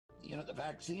the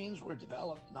vaccines were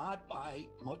developed not by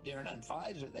Moderna and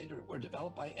Pfizer. They were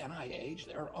developed by NIH.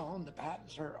 They're owned, the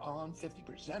patents are owned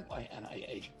 50% by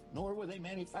NIH. Nor were they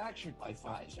manufactured by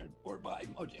Pfizer or by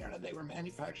Moderna. They were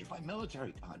manufactured by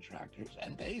military contractors.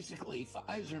 And basically,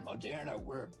 Pfizer and Moderna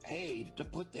were paid to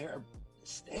put their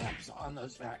stamps on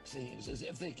those vaccines as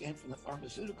if they came from the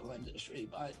pharmaceutical industry.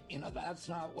 But, that's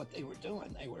not what they were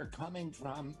doing. They were coming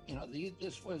from,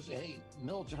 this was a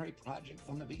military project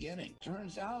from the beginning.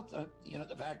 Turns out that,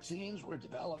 the vaccines were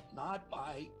developed not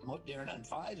by Moderna and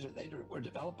Pfizer. They were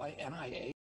developed by NIH.